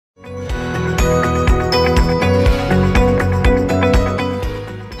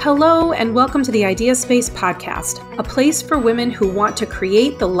and welcome to the Idea Space podcast, a place for women who want to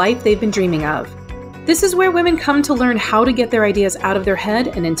create the life they've been dreaming of. This is where women come to learn how to get their ideas out of their head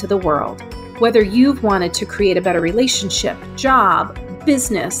and into the world. Whether you've wanted to create a better relationship, job,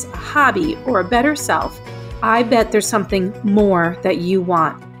 business, a hobby, or a better self, I bet there's something more that you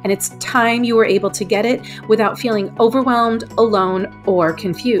want, and it's time you were able to get it without feeling overwhelmed, alone, or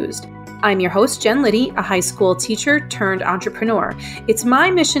confused. I'm your host, Jen Liddy, a high school teacher turned entrepreneur. It's my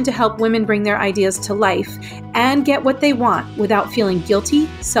mission to help women bring their ideas to life and get what they want without feeling guilty,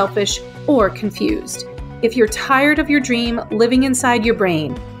 selfish, or confused. If you're tired of your dream living inside your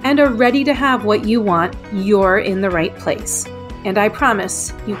brain and are ready to have what you want, you're in the right place. And I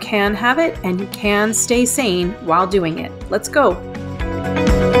promise you can have it and you can stay sane while doing it. Let's go.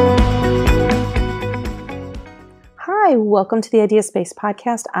 Hi, welcome to the Idea Space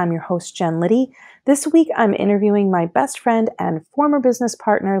podcast. I'm your host, Jen Liddy. This week, I'm interviewing my best friend and former business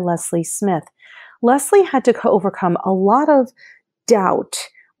partner, Leslie Smith. Leslie had to overcome a lot of doubt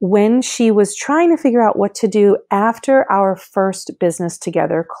when she was trying to figure out what to do after our first business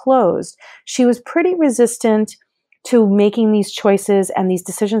together closed. She was pretty resistant to making these choices, and these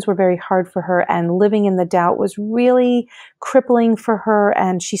decisions were very hard for her, and living in the doubt was really crippling for her,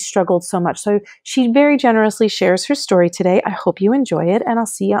 and she struggled so much. So she very generously shares her story today. I hope you enjoy it, and I'll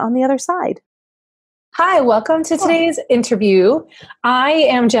see you on the other side. Hi, welcome to today's interview. I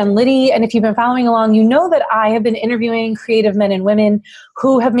am Jen Liddy, and if you've been following along, you know that I have been interviewing creative men and women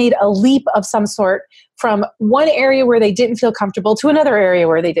who have made a leap of some sort from one area where they didn't feel comfortable to another area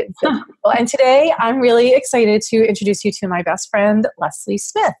where they didn't feel comfortable. And today, I'm really excited to introduce you to my best friend, Leslie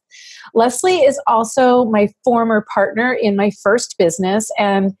Smith. Leslie is also my former partner in my first business,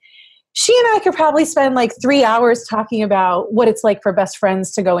 and she and I could probably spend like 3 hours talking about what it's like for best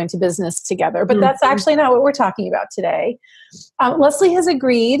friends to go into business together. But that's actually not what we're talking about today. Leslie has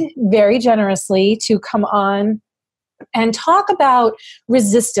agreed very generously to come on and talk about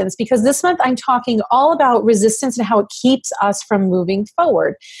resistance, because this month I'm talking all about resistance and how it keeps us from moving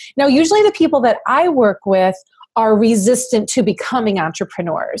forward. Now, usually the people that I work with are resistant to becoming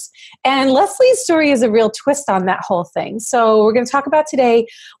entrepreneurs. And Leslie's story is a real twist on that whole thing. So we're going to talk about today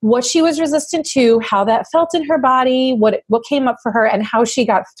what she was resistant to, how that felt in her body, what came up for her, and how she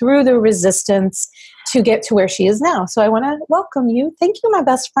got through the resistance to get to where she is now. So I want to welcome you. Thank you, my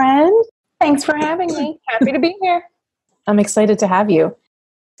best friend. Thanks for having me. Happy to be here. I'm excited to have you.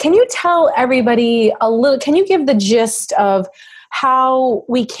 Can you tell everybody can you give the gist of how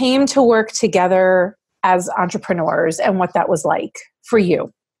we came to work together as entrepreneurs and what that was like for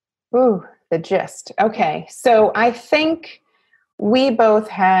you? Ooh, the gist. Okay. So I think we both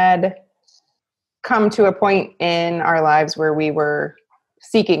had come to a point in our lives where we were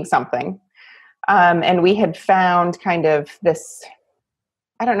seeking something. And we had found kind of this,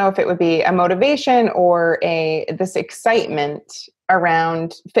 I don't know if it would be a motivation or this excitement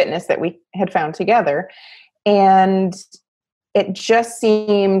around fitness that we had found together. And it just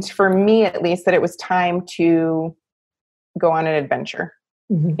seemed, for me at least, that it was time to go on an adventure.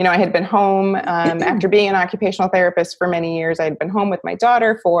 Mm-hmm. You know, I had been home after being an occupational therapist for many years. I had been home with my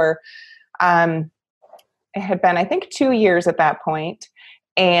daughter for, it had been, I think, 2 years at that point.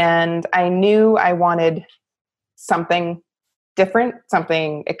 And I knew I wanted something different,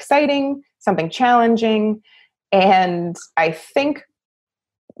 something exciting, something challenging. And I think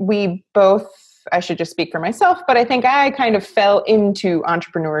we both, I should just speak for myself, but I think I kind of fell into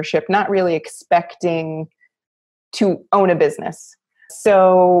entrepreneurship, not really expecting to own a business.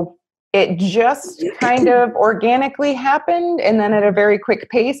 So it just kind of organically happened, and then at a very quick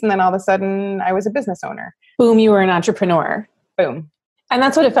pace, and then all of a sudden I was a business owner. Boom, you were an entrepreneur. Boom. And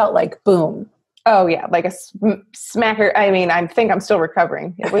that's what it felt like, boom. Oh yeah, like a smacker. I mean, I think I'm still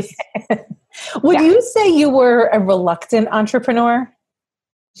recovering. It was. Would you say you were a reluctant entrepreneur?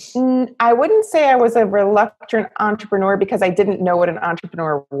 I wouldn't say I was a reluctant entrepreneur because I didn't know what an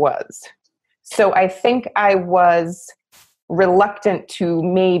entrepreneur was. So I think I was reluctant to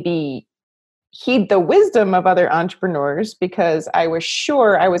maybe heed the wisdom of other entrepreneurs because I was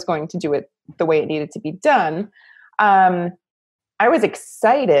sure I was going to do it the way it needed to be done. I was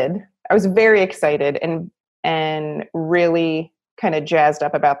excited. I was very excited and really kind of jazzed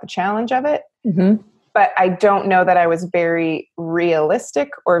up about the challenge of it. Mm-hmm. But I don't know that I was very realistic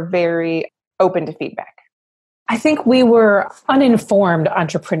or very open to feedback. I think we were uninformed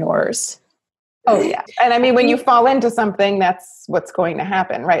entrepreneurs. Oh, yeah. And I mean, when you fall into something, that's what's going to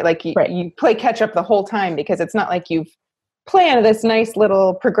happen, right? Like you play catch up the whole time because it's not like you've planned this nice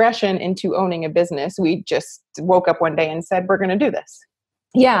little progression into owning a business. We just woke up one day and said, we're going to do this.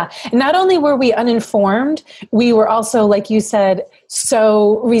 Yeah. Not only were we uninformed, we were also, like you said,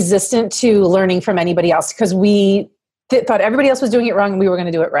 so resistant to learning from anybody else because we thought everybody else was doing it wrong and we were going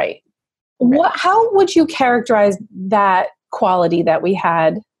to do it right. How would you characterize that quality that we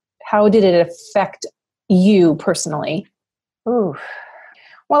had? How did it affect you personally? Ooh.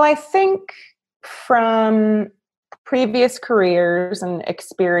 Well, I think from previous careers and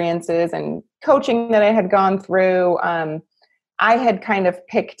experiences and coaching that I had gone through, I had kind of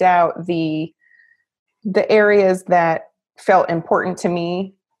picked out the areas that felt important to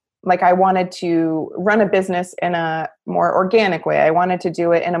me. Like I wanted to run a business in a more organic way. I wanted to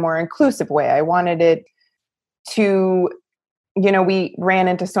do it in a more inclusive way. I wanted it to, we ran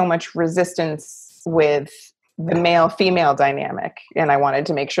into so much resistance with the male female dynamic, and I wanted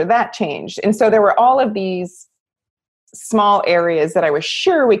to make sure that changed. And so there were all of these small areas that I was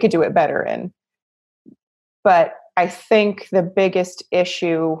sure we could do it better in. But I think the biggest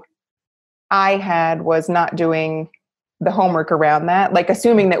issue I had was not doing the homework around that, like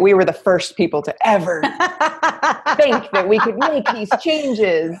assuming that we were the first people to ever think that we could make these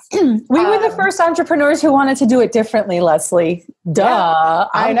changes. We were the first entrepreneurs who wanted to do it differently, Leslie. Duh. Yeah,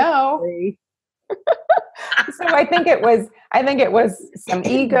 I know. So I think it was some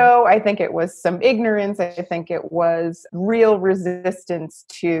ego. I think it was some ignorance. I think it was real resistance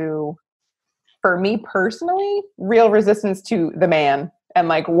to, for me personally, real resistance to the man and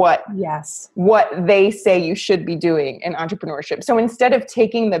like what they say you should be doing in entrepreneurship. So instead of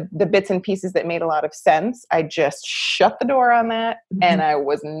taking the bits and pieces that made a lot of sense, I just shut the door on that and I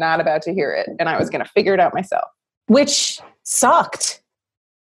was not about to hear it. And I was going to figure it out myself. Which sucked.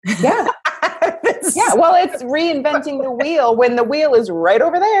 Yeah. Yeah. Well, it's reinventing the wheel when the wheel is right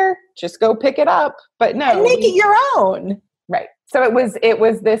over there. Just go pick it up. But no. And make it your own. Right. So it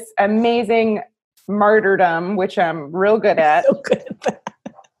was this amazing martyrdom, which I'm real good at. So good at that.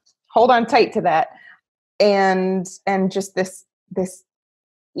 Hold on tight to that. And just this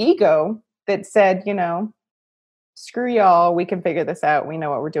ego that said, screw y'all, we can figure this out. We know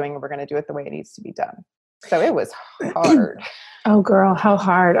what we're doing and we're going to do it the way it needs to be done. So it was hard. Oh girl, how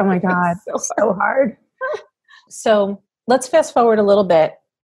hard. Oh my God. So hard. So let's fast forward a little bit.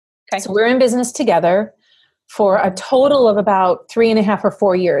 Okay. So we're in business together for a total of about 3.5 or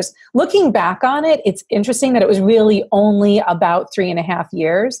 4 years. Looking back on it, it's interesting that it was really only about 3.5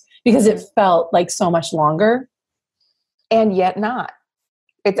 years because it felt like so much longer. And yet not.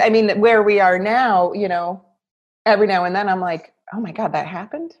 Where we are now, every now and then I'm like, oh my God, that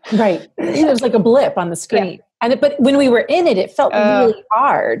happened. Right. It was like a blip on the screen. Yeah. But when we were in it, it felt really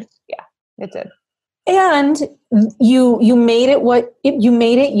hard. Yeah, it did. And you made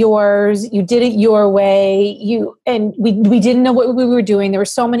it yours. You did it your way. We didn't know what we were doing. There were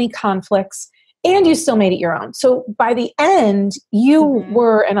so many conflicts, and you still made it your own. So by the end, you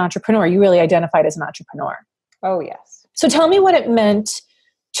were an entrepreneur. You really identified as an entrepreneur. Oh yes. So tell me what it meant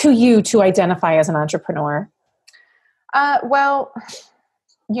to you to identify as an entrepreneur. Well,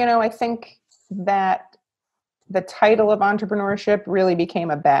 I think that the title of entrepreneurship really became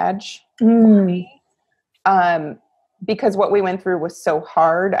a badge for me. Because what we went through was so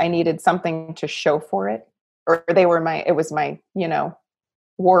hard, I needed something to show for it, or it was my,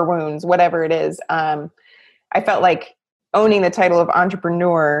 war wounds, whatever it is. I felt like owning the title of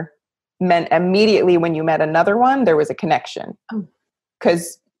entrepreneur meant immediately when you met another one, there was a connection.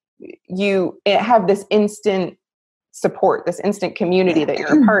 Because you have this instant support, this instant community that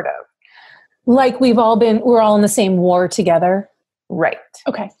you're a part of. Like we're all in the same war together. Right.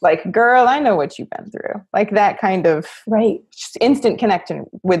 Okay. Like, girl, I know what you've been through. Like that kind of just instant connection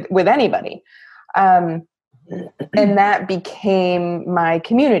with anybody. And that became my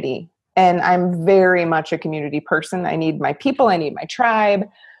community. And I'm very much a community person. I need my people. I need my tribe.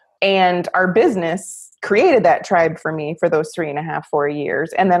 And our business created that tribe for me for those 3.5, 4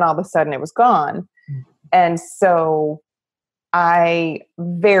 years. And then all of a sudden it was gone. And so I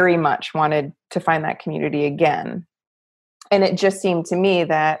very much wanted to find that community again. And it just seemed to me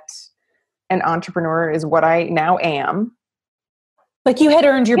that an entrepreneur is what I now am. Like you had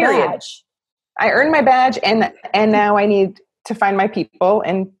earned your badge. I earned my badge and now I need to find my people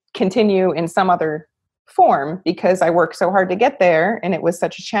and continue in some other form because I worked so hard to get there and it was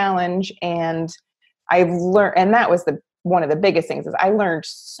such a challenge. And I've learned, and that was one of the biggest things is I learned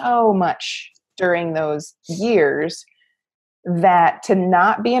so much during those years that to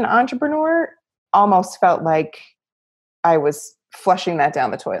not be an entrepreneur almost felt like I was flushing that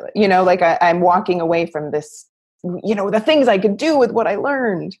down the toilet, like I'm walking away from this, the things I could do with what I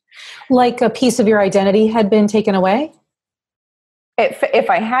learned. Like a piece of your identity had been taken away? if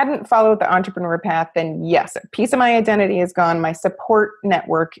I hadn't followed the entrepreneur path, then yes, a piece of my identity is gone. My support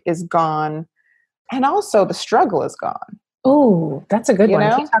network is gone. And also the struggle is gone. Oh, that's a good one.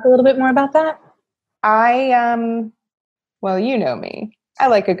 Can you talk a little bit more about that? Well, you know me. I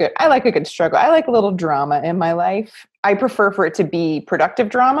like a good struggle. I like a little drama in my life. I prefer for it to be productive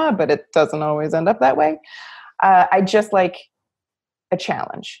drama, but it doesn't always end up that way. I just like a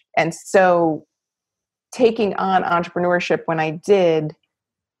challenge. And so taking on entrepreneurship when I did,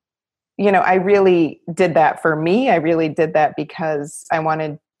 I really did that for me. I really did that because I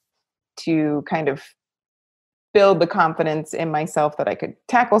wanted to kind of build the confidence in myself that I could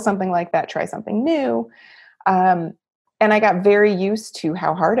tackle something like that, try something new. And I got very used to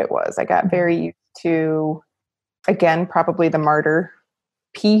how hard it was. I got very used to, again, probably the martyr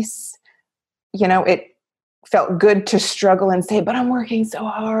piece. It felt good to struggle and say, but I'm working so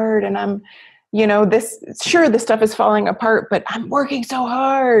hard and I'm, this stuff is falling apart, but I'm working so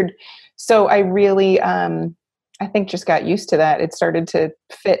hard. So I really, I think just got used to that. It started to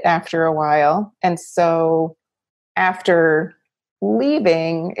fit after a while. And so after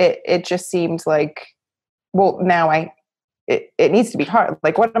leaving, it just seemed like, well, now it needs to be hard.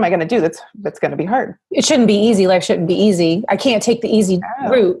 Like, what am I going to do that's going to be hard? It shouldn't be easy. Life shouldn't be easy. I can't take the easy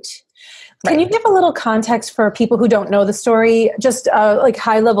route. Can you give a little context for people who don't know the story? Just like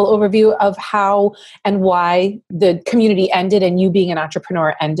high level overview of how and why the community ended and you being an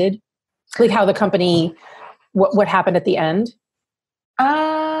entrepreneur ended? Like how the company, what happened at the end?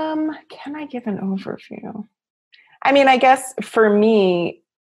 Can I give an overview? I mean, I guess for me,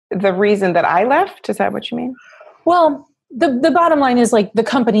 the reason that I left, is that what you mean? Well, the bottom line is like the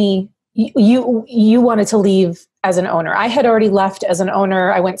company, you wanted to leave as an owner. I had already left as an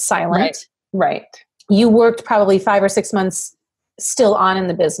owner. I went silent. Right. You worked probably 5 or 6 months still on in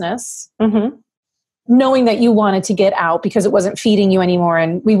the business, knowing that you wanted to get out because it wasn't feeding you anymore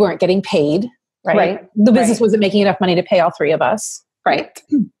and we weren't getting paid. Right. The business wasn't making enough money to pay all three of us. Right.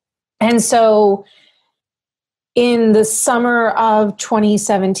 And so in the summer of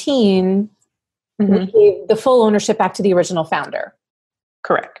 2017, we gave the full ownership back to the original founder.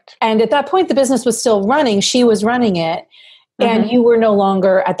 Correct. And at that point, the business was still running. She was running it. And you were no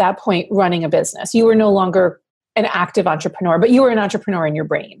longer, at that point, running a business. You were no longer an active entrepreneur, but you were an entrepreneur in your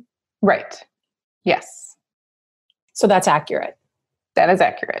brain. Right. Yes. So that's accurate. That is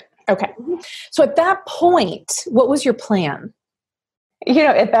accurate. Okay. So at that point, what was your plan?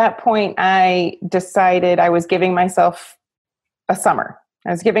 At that point, I decided I was giving myself a summer.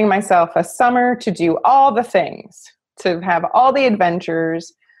 I was giving myself a summer to do all the things, to have all the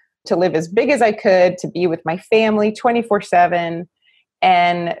adventures, to live as big as I could, to be with my family 24/7.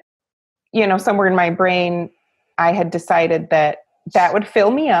 And, somewhere in my brain, I had decided that would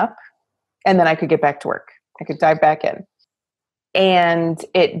fill me up and then I could get back to work. I could dive back in. And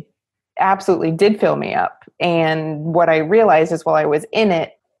it absolutely did fill me up. And what I realized is while I was in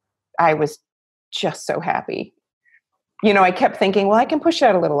it, I was just so happy. I kept thinking, well, I can push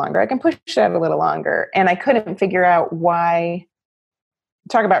that a little longer. I can push that a little longer. And I couldn't figure out why.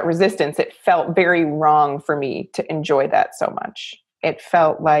 Talk about resistance. It felt very wrong for me to enjoy that so much. It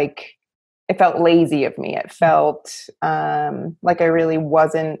felt lazy of me. It felt like I really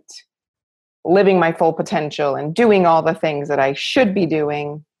wasn't living my full potential and doing all the things that I should be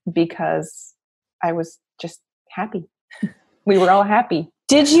doing because I was just happy. We were all happy.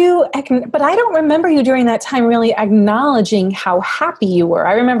 Did you, but I don't remember you during that time really acknowledging how happy you were.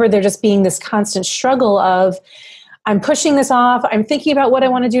 I remember there just being this constant struggle of, I'm pushing this off. I'm thinking about what I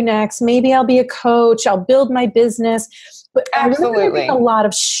want to do next. Maybe I'll be a coach. I'll build my business. But absolutely, I remember a lot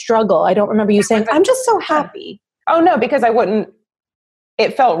of struggle. I don't remember you saying, I'm just so happy. Oh, no, because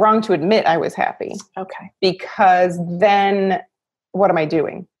it felt wrong to admit I was happy. Okay. Because then what am I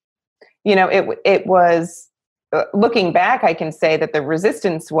doing? It was, looking back, I can say that the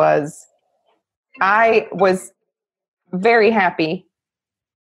resistance was, I was very happy,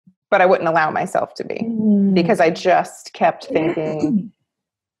 but I wouldn't allow myself to be because I just kept thinking,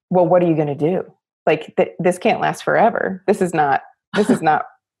 well, what are you going to do? Like this can't last forever. This is not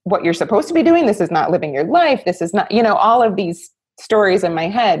what you're supposed to be doing. This is not living your life. This is not, all of these stories in my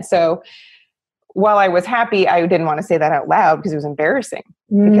head. So while I was happy, I didn't want to say that out loud because it was embarrassing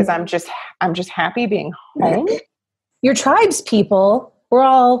because I'm just happy being home. Your tribe's people were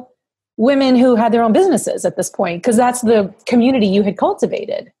all women who had their own businesses at this point because that's the community you had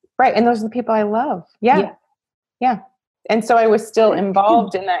cultivated. Right. And those are the people I love. Yeah. And so I was still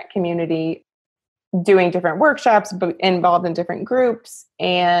involved in that community, doing different workshops, but involved in different groups.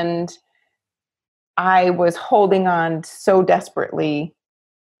 And I was holding on so desperately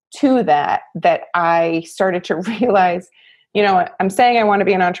to that I started to realize I'm saying I want to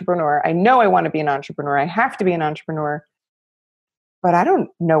be an entrepreneur. I know I want to be an entrepreneur. I have to be an entrepreneur, but I don't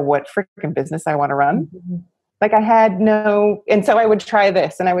know what freaking business I want to run. Mm-hmm. Like I had no, and so I would try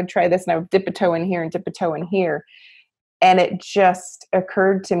this and I would try this and I would dip a toe in here and dip a toe in here. And it just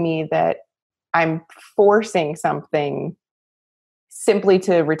occurred to me that I'm forcing something simply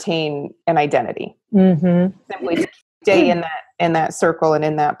to retain an identity, simply to stay in that circle and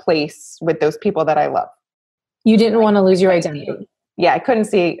in that place with those people that I love. You didn't want to lose your identity. Yeah, I couldn't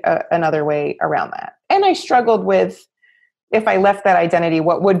see another way around that. And I struggled with, if I left that identity,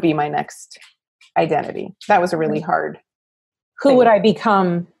 what would be my next identity? That was a really hard thing. Would I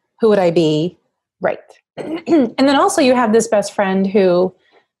become? Who would I be? Right. And then also you have this best friend who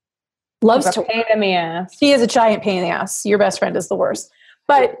loves to pain in the ass. She is a giant pain in the ass. Your best friend is the worst.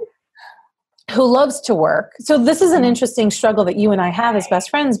 But who loves to work. So this is an interesting struggle that you and I have as best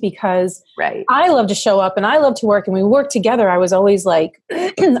friends, because I love to show up and I love to work, and we work together. I was always like,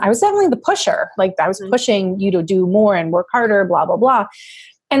 I was definitely the pusher. Like I was pushing you to do more and work harder, blah, blah, blah.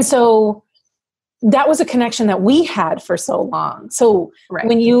 And so that was a connection that we had for so long. So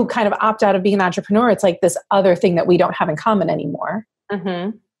when you kind of opt out of being an entrepreneur, it's like this other thing that we don't have in common anymore.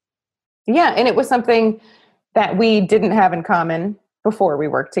 Mm-hmm. Yeah. And it was something that we didn't have in common before we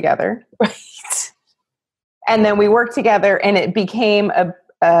worked together. Right. And then we worked together and it became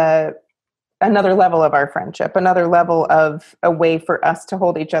another level of our friendship, another level of a way for us to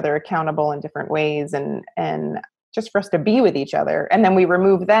hold each other accountable in different ways and just for us to be with each other. And then we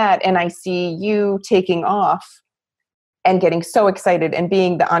remove that and I see you taking off and getting so excited and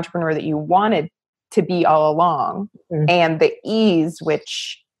being the entrepreneur that you wanted to be all along. Mm-hmm. And the ease,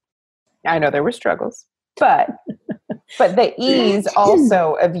 which I know there were struggles, but the ease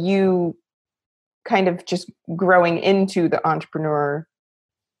also of you kind of just growing into the entrepreneur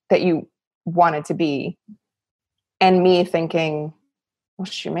that you wanted to be. And me thinking, well,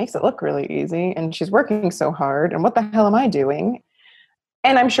 she makes it look really easy and she's working so hard. And what the hell am I doing?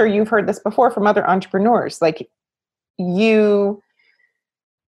 And I'm sure you've heard this before from other entrepreneurs. Like, you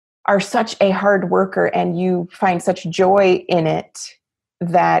are such a hard worker and you find such joy in it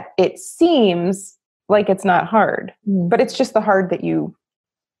that it seems like it's not hard, but it's just the hard that you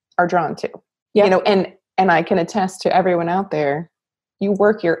are drawn to. Yep. And I can attest to everyone out there, you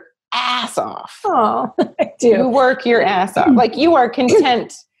work your ass off. Oh, I do. You work your ass off. Like, you are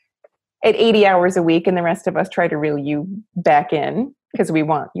content at 80 hours a week, and the rest of us try to reel you back in because we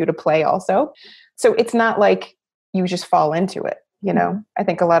want you to play also. So it's not like you just fall into it. I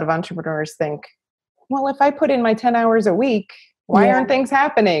think a lot of entrepreneurs think, well, if I put in my 10 hours a week, why aren't things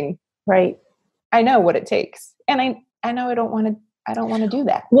happening? Right. I know what it takes. And I know I don't want to do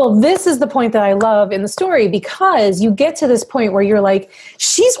that. Well, this is the point that I love in the story, because you get to this point where you're like,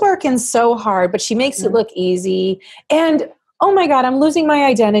 she's working so hard, but she makes it look easy. And oh my God, I'm losing my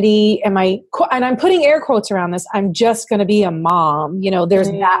identity. And I'm putting air quotes around this. I'm just going to be a mom. There's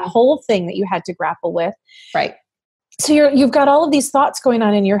that whole thing that you had to grapple with. Right. So you've got all of these thoughts going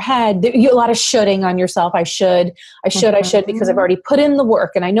on in your head. A lot of shoulding on yourself. I should, because I've already put in the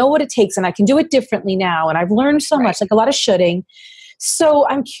work and I know what it takes and I can do it differently now. And I've learned so much, like a lot of shoulding. So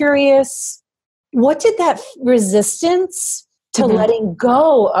I'm curious, what did that resistance to letting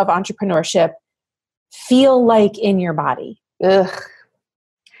go of entrepreneurship feel like in your body? Ugh.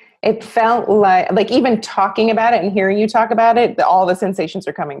 It felt like even talking about it and hearing you talk about it, all the sensations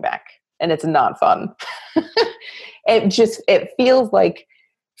are coming back and it's not fun. It feels like,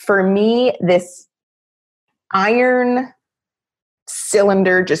 for me, this iron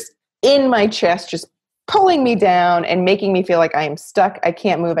cylinder just in my chest, just pulling me down and making me feel like I am stuck. I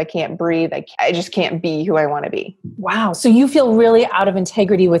can't move. I can't breathe. I just can't be who I want to be. Wow. So you feel really out of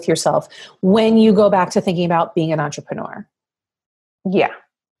integrity with yourself when you go back to thinking about being an entrepreneur. Yeah.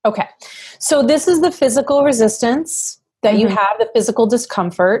 Okay. So this is the physical resistance that you have, the physical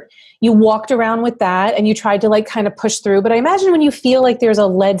discomfort. You walked around with that and you tried to kind of push through. But I imagine when you feel like there's a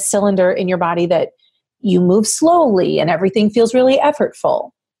lead cylinder in your body that you move slowly and everything feels really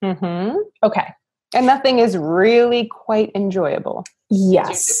effortful. Mm-hmm. Okay. And nothing is really quite enjoyable.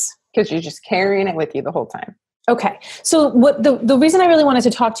 Yes. Because you're just carrying it with you the whole time. Okay. So what the reason I really wanted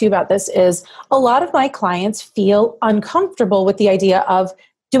to talk to you about this is a lot of my clients feel uncomfortable with the idea of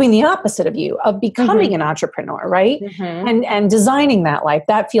doing the opposite of you, of becoming an entrepreneur, right? And designing that life.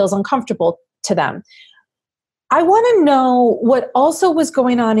 That feels uncomfortable to them. I want to know what also was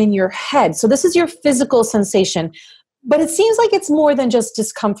going on in your head. So this is your physical sensation, but it seems like it's more than just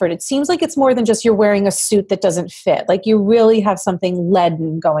discomfort. It seems like it's more than just you're wearing a suit that doesn't fit. Like you really have something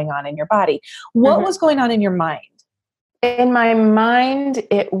leaden going on in your body. What was going on in your mind? In my mind,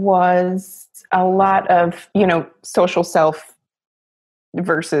 it was a lot of, social self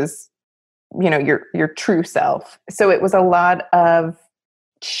versus, your true self. So it was a lot of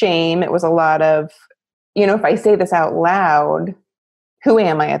shame. It was a lot of, if I say this out loud, who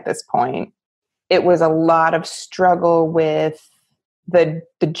am I at this point? It was a lot of struggle with the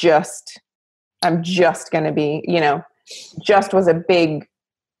I'm just going to be, just was a big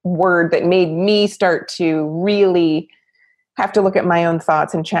word that made me start to really have to look at my own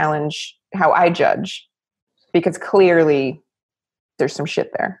thoughts and challenge how I judge, because clearly there's some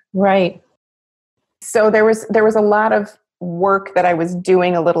shit there. Right. So there was a lot of work that I was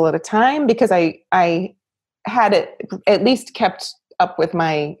doing a little at a time, because I had it at least kept up with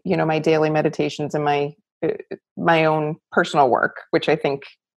my, my daily meditations and my own personal work, which I think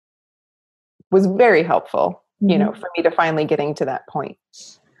was very helpful, for me to finally getting to that point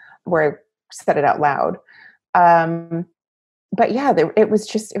where I said it out loud. But yeah, it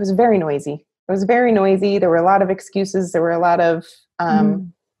was very noisy. It was very noisy. There were a lot of excuses. There were a lot of,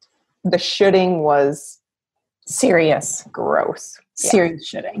 the shoulding was serious, gross, serious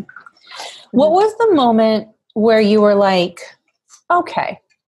shoulding. What was the moment where you were like, okay,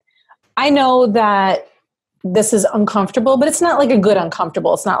 I know that this is uncomfortable, but it's not like a good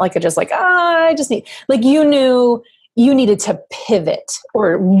uncomfortable. It's not like I just need, like, you knew you needed to pivot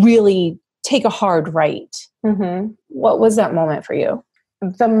or really take a hard right. Mm-hmm. What was that moment for you?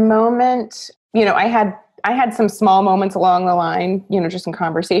 The moment, I had some small moments along the line, just in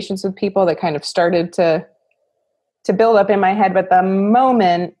conversations with people that kind of started to build up in my head. But the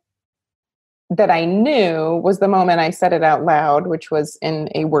moment that I knew was the moment I said it out loud, which was in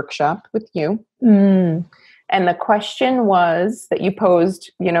a workshop with you. Mm. And the question was that you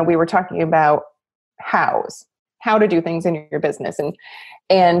posed, we were talking about how to do things in your business.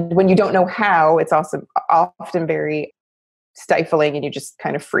 And when you don't know how, it's also often very stifling and you just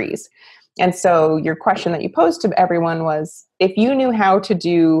kind of freeze. And so your question that you posed to everyone was, if you knew how to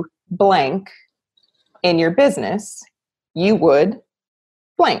do blank in your business, you would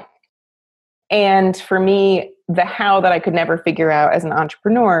blank. And for me, the how that I could never figure out as an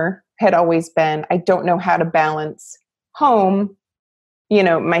entrepreneur had always been, I don't know how to balance home,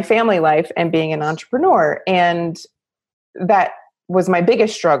 my family life and being an entrepreneur. And that was my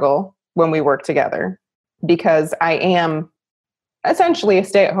biggest struggle when we worked together, because I am essentially a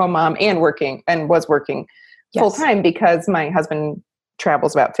stay-at-home mom and was working full time, because my husband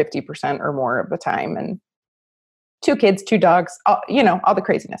travels about 50% or more of the time, and 2 kids, 2 dogs, all the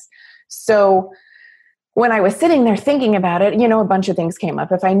craziness. So when I was sitting there thinking about it, a bunch of things came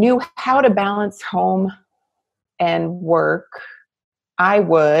up. If I knew how to balance home and work, I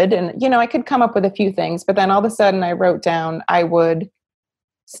would, and, I could come up with a few things, but then all of a sudden I wrote down, I would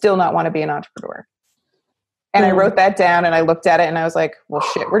still not want to be an entrepreneur. And I wrote that down and I looked at it and I was like, well,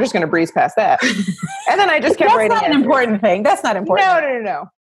 shit, we're just going to breeze past that. And then I just kept writing. That's not an important thing. That's not important. No.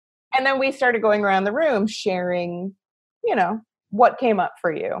 And then we started going around the room sharing, what came up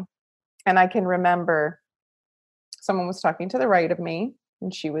for you. And I can remember someone was talking to the right of me,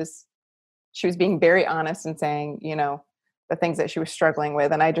 and she was being very honest and saying, the things that she was struggling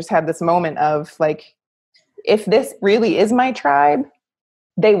with. And I just had this moment of like, if this really is my tribe,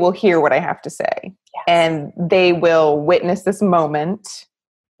 they will hear what I have to say. Yes. And they will witness this moment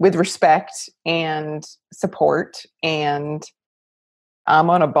with respect and support. And I'm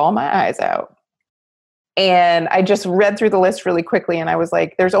going to bawl my eyes out. And I just read through the list really quickly. And I was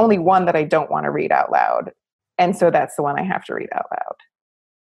like, there's only one that I don't want to read out loud. And so that's the one I have to read out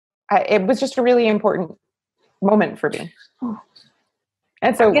loud. It was just a really important moment for me.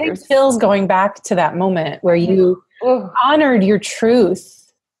 And so I'm getting chills going back to that moment where you honored your truth.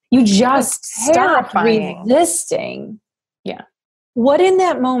 You just stopped resisting. Yeah. What in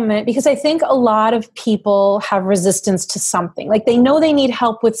that moment, because I think a lot of people have resistance to something. Like they know they need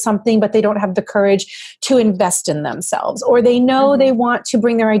help with something, but they don't have the courage to invest in themselves. Or they know they want to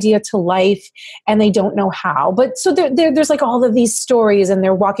bring their idea to life and they don't know how. But so there's like all of these stories, and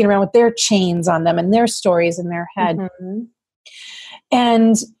they're walking around with their chains on them and their stories in their head. Mm-hmm.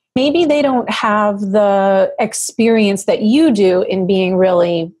 And maybe they don't have the experience that you do in being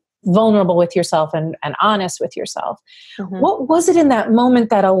really vulnerable with yourself and honest with yourself. Mm-hmm. What was it in that moment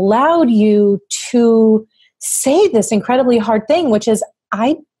that allowed you to say this incredibly hard thing, which is,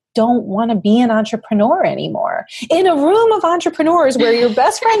 I don't want to be an entrepreneur anymore? In a room of entrepreneurs where your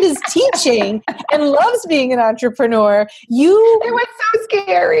best friend is teaching and loves being an entrepreneur, it was so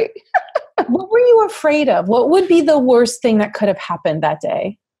scary. What were you afraid of? What would be the worst thing that could have happened that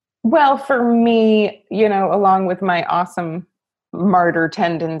day? Well, for me, along with my awesome martyr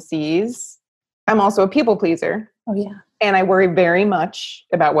tendencies, I'm also a people pleaser. Oh, yeah. And I worry very much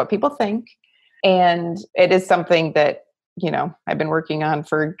about what people think. And it is something that, I've been working on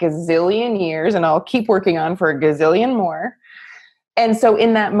for a gazillion years, and I'll keep working on for a gazillion more. And so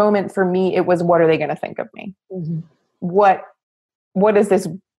in that moment for me, it was, what are they going to think of me? Mm-hmm. What is this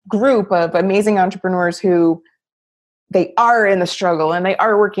group of amazing entrepreneurs who they are in the struggle and they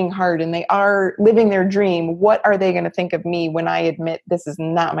are working hard and they are living their dream? What are they going to think of me when I admit this is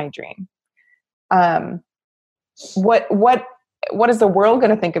not my dream? What is the world going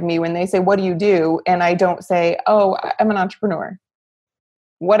to think of me when they say, what do you do? And I don't say, oh, I'm an entrepreneur.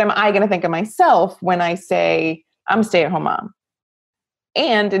 What am I going to think of myself when I say I'm a stay-at-home mom?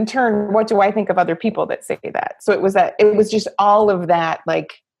 And in turn, what do I think of other people that say that? So it was just all of that,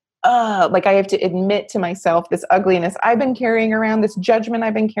 like I have to admit to myself this ugliness I've been carrying around, this judgment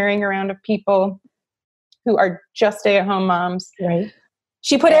I've been carrying around of people who are just stay-at-home moms. Right.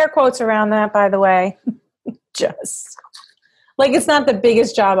 She put air quotes around that, by the way. Just like, it's not the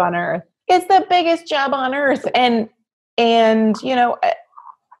biggest job on earth. It's the biggest job on earth. And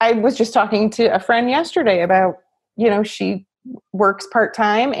I was just talking to a friend yesterday about, she works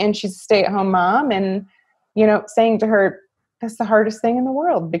part-time and she's a stay-at-home mom, and, saying to her, that's the hardest thing in the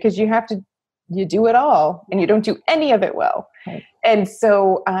world, because you do it all and you don't do any of it well. Right. And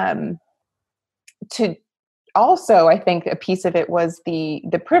so, to also, I think a piece of it was the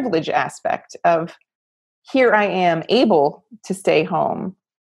privilege aspect of, here I am able to stay home.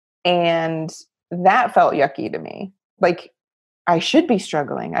 And that felt yucky to me. Like, I should be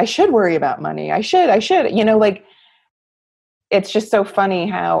struggling. I should worry about money. I should, it's just so funny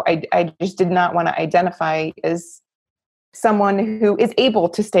how I just did not want to identify as someone who is able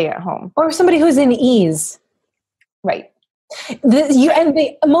to stay at home. Or somebody who's in ease. Right.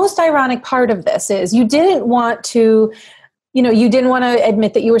 The most ironic part of this is you didn't want to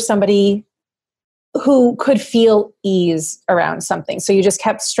admit that you were somebody who could feel ease around something. So you just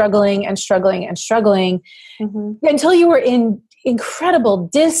kept struggling and struggling and struggling until you were in incredible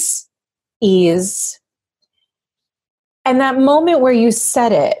dis-ease. And that moment where you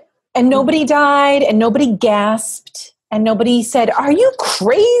said it, and nobody died and nobody gasped and nobody said, are you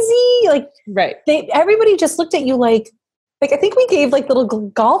crazy? Like, right. Everybody just looked at you like, I think we gave like little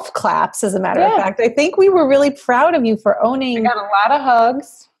golf claps, as a matter of fact. I think we were really proud of you for owning. I got a lot of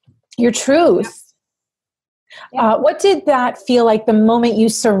hugs. Your truth. Yeah. What did that feel like the moment you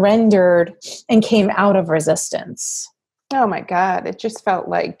surrendered and came out of resistance? Oh my God. It just felt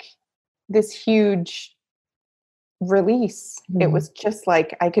like this huge release. Mm-hmm. It was just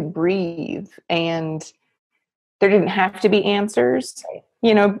like I could breathe, and there didn't have to be answers,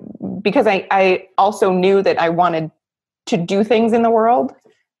 because I also knew that I wanted to do things in the world,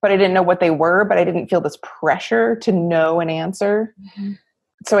 but I didn't know what they were, but I didn't feel this pressure to know an answer. Mm-hmm.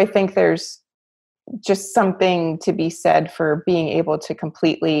 So I think there's just something to be said for being able to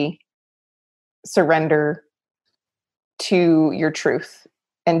completely surrender to your truth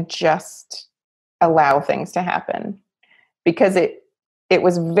and just allow things to happen. Because it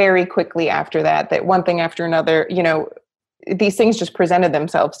was very quickly after that one thing after another, these things just presented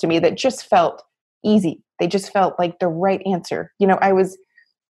themselves to me that just felt easy. They just felt like the right answer. I was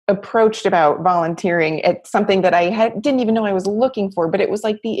approached about volunteering at something that I didn't even know I was looking for, but it was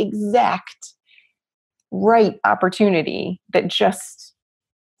like the exact right opportunity that just,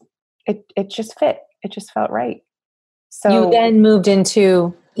 it just fit. It just felt right. So you then moved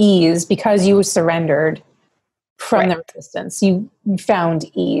into ease because you surrendered from the resistance. You found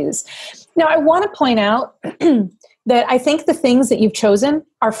ease. Now, I want to point out that I think the things that you've chosen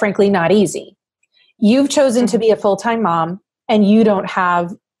are frankly not easy. You've chosen to be a full-time mom, and you don't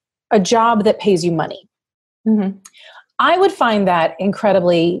have a job that pays you money. Mm-hmm. I would find that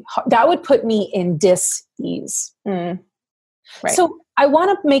that would put me in dis-ease. Mm. Right. So I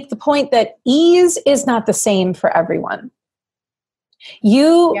want to make the point that ease is not the same for everyone.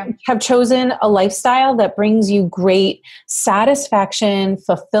 You have chosen a lifestyle that brings you great satisfaction,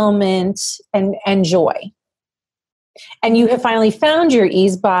 fulfillment, and joy. And you have finally found your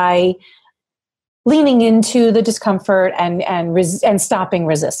ease by leaning into the discomfort and stopping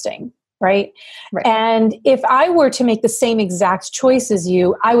resisting, right? And if I were to make the same exact choice as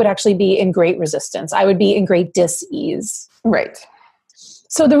you, I would actually be in great resistance. I would be in great dis-ease. Right.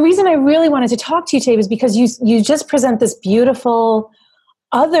 So the reason I really wanted to talk to you today was because you just present this beautiful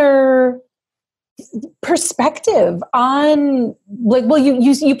other perspective on,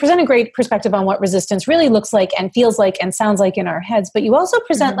 you present a great perspective on what resistance really looks like and feels like and sounds like in our heads, but you also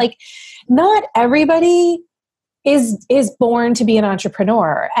present not everybody is born to be an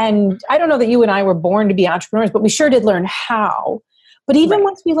entrepreneur. And I don't know that you and I were born to be entrepreneurs, but we sure did learn how. But even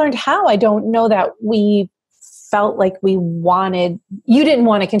once we learned how, I don't know that we felt like you didn't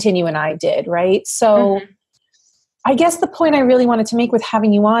want to continue and I did, right? So I guess the point I really wanted to make with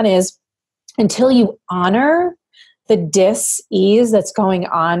having you on is until you honor the dis-ease that's going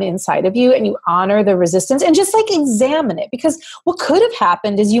on inside of you and you honor the resistance and just like examine it, because what could have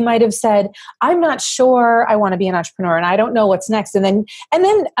happened is you might have said, I'm not sure I want to be an entrepreneur and I don't know what's next. And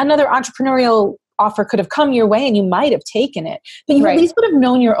then another entrepreneurial offer could have come your way and you might have taken it, but you at least would have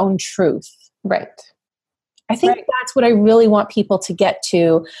known your own truth. Right. I think that's what I really want people to get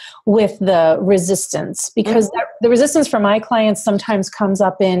to with the resistance, because the resistance for my clients sometimes comes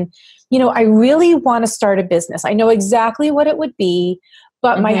up in, I really want to start a business. I know exactly what it would be,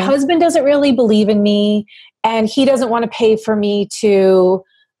 but my husband doesn't really believe in me and he doesn't want to pay for me to,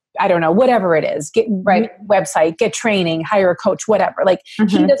 I don't know, whatever it is, get website, get training, hire a coach, whatever. Like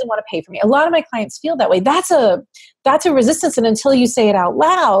he doesn't want to pay for me. A lot of my clients feel that way. That's a resistance. And until you say it out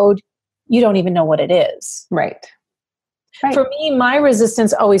loud, you don't even know what it is. Right. For me, my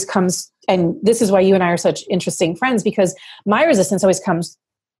resistance always comes, and this is why you and I are such interesting friends, because my resistance always comes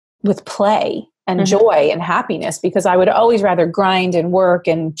with play and joy and happiness, because I would always rather grind and work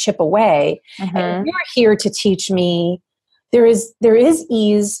and chip away. And you're here to teach me there is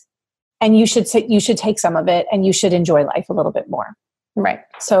ease, and you should take some of it and you should enjoy life a little bit more. Right.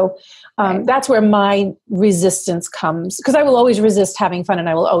 So that's where my resistance comes, because I will always resist having fun and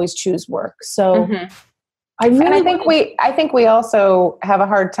I will always choose work. So I think we also have a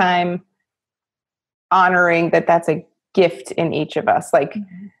hard time honoring that that's a gift in each of us.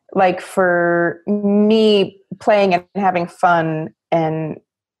 Like for me, playing and having fun and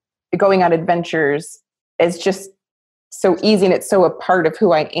going on adventures is just so easy, and it's so a part of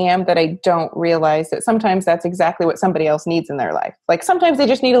who I am that I don't realize that sometimes that's exactly what somebody else needs in their life. Like sometimes they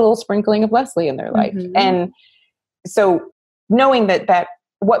just need a little sprinkling of Leslie in their life. And so knowing that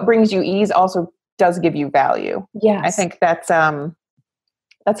what brings you ease also does give you value. Yes. I think that's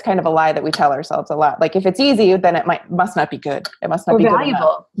kind of a lie that we tell ourselves a lot. Like if it's easy, then it must not be good. It must not be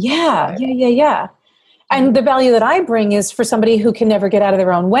valuable. Yeah. And the value that I bring is for somebody who can never get out of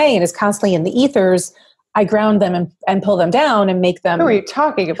their own way and is constantly in the ethers. I ground them and pull them down and make them. Who are you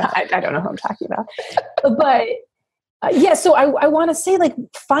talking about? I don't know who I'm talking about. But so I want to say, like,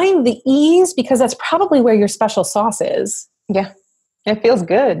 find the ease, because that's probably where your special sauce is. Yeah. It feels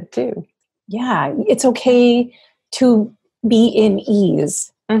good too. Yeah. It's okay to be in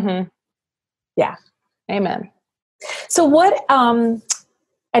ease. Yeah. Amen. So what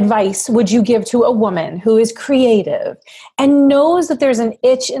advice would you give to a woman who is creative and knows that there's an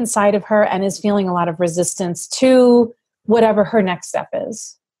itch inside of her and is feeling a lot of resistance to whatever her next step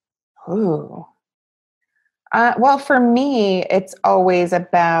is? Ooh. Well, for me, it's always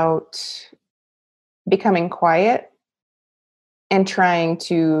about becoming quiet and trying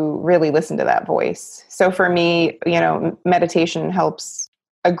to really listen to that voice. So for me, meditation helps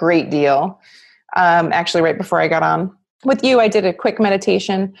a great deal. Actually, right before I got on with you, I did a quick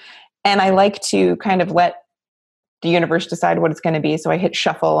meditation, and I like to kind of let the universe decide what it's going to be. So I hit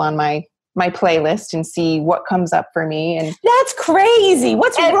shuffle on my playlist and see what comes up for me. And that's crazy.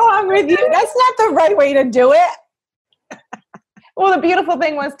 What's wrong with you? That's not the right way to do it. Well, the beautiful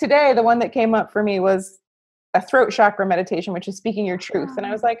thing was today, the one that came up for me was a throat chakra meditation, which is speaking your truth. And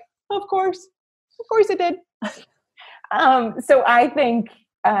I was like, of course it did. So I think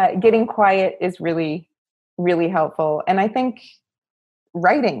getting quiet is really, really helpful. And I think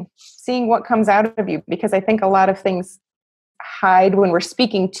writing, seeing what comes out of you, because I think a lot of things hide when we're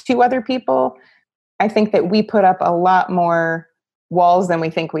speaking to other people. I think that we put up a lot more walls than we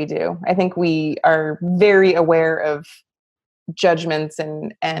think we do. I think we are very aware of judgments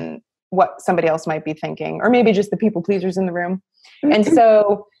and what somebody else might be thinking, or maybe just the people pleasers in the room. And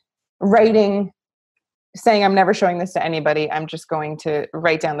so writing, saying, I'm never showing this to anybody. I'm just going to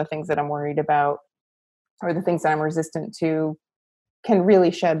write down the things that I'm worried about or the things that I'm resistant to, can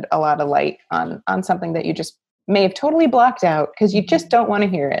really shed a lot of light on something that you just may have totally blocked out because you just don't want to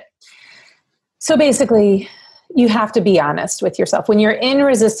hear it. So basically, you have to be honest with yourself. When you're in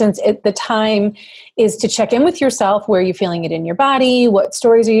resistance, the time is to check in with yourself. Where are you feeling it in your body? What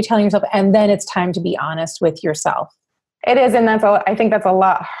stories are you telling yourself? And then it's time to be honest with yourself. It is. And I think that's a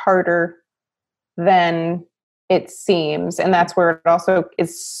lot harder than it seems. And that's where it also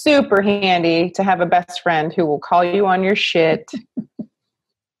is super handy to have a best friend who will call you on your shit.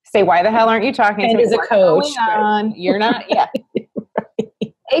 Say, why the hell aren't you talking to me? As a coach. Right? You're not. Yeah.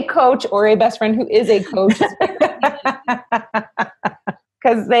 Right. A coach or a best friend who is a coach.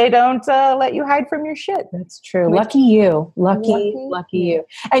 Because they don't let you hide from your shit. That's true. Lucky you. Lucky you.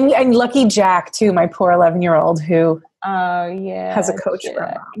 And lucky Jack, too, my poor 11-year-old who has a coach for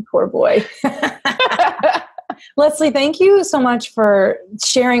a mom. Poor boy. Leslie, thank you so much for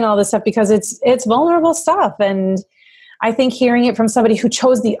sharing all this stuff, because it's vulnerable stuff. And I think hearing it from somebody who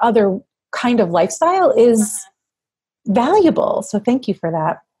chose the other kind of lifestyle is valuable. So thank you for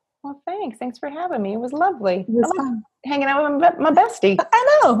that. Well, thanks. Thanks for having me. It was lovely. It was fun. Hanging out with my bestie.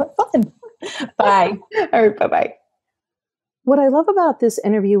 I know. Fun. Bye. All right. Bye-bye. What I love about this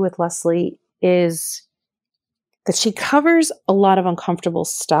interview with Leslie is that she covers a lot of uncomfortable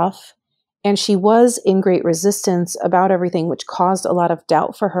stuff, and she was in great resistance about everything, which caused a lot of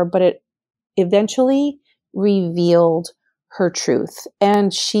doubt for her, but it eventually revealed her truth.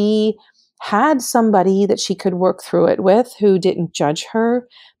 And she had somebody that she could work through it with who didn't judge her,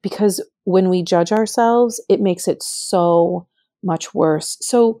 because when we judge ourselves, it makes it so much worse.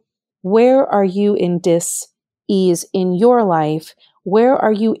 So where are you in dis-ease in your life? Where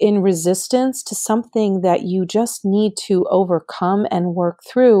are you in resistance to something that you just need to overcome and work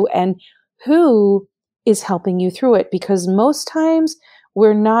through? And who is helping you through it? Because most times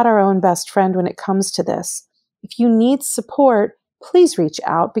we're not our own best friend when it comes to this. If you need support, please reach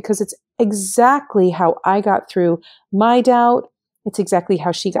out, because it's exactly how I got through my doubt. It's exactly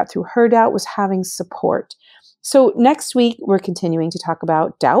how she got through her doubt, was having support. So next week, we're continuing to talk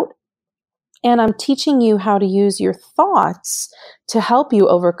about doubt. And I'm teaching you how to use your thoughts to help you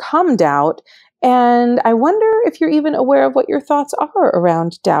overcome doubt. And I wonder if you're even aware of what your thoughts are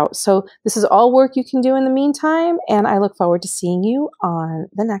around doubt. So this is all work you can do in the meantime. And I look forward to seeing you on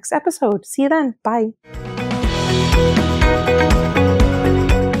the next episode. See you then. Bye.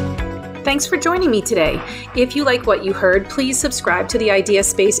 Thanks for joining me today. If you like what you heard, please subscribe to the Idea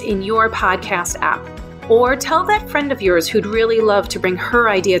Space in your podcast app. Or tell that friend of yours who'd really love to bring her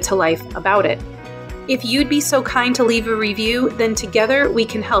idea to life about it. If you'd be so kind to leave a review, then together we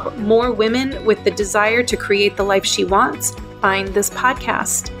can help more women with the desire to create the life she wants find this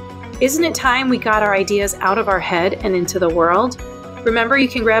podcast. Isn't it time we got our ideas out of our head and into the world? Remember, you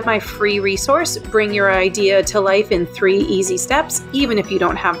can grab my free resource, Bring Your Idea to Life in 3 Easy Steps, even if you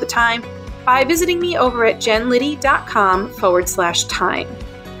don't have the time, by visiting me over at jenliddy.com/time.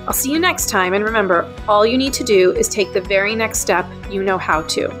 I'll see you next time, and remember, all you need to do is take the very next step you know how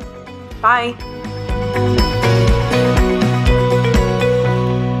to. Bye.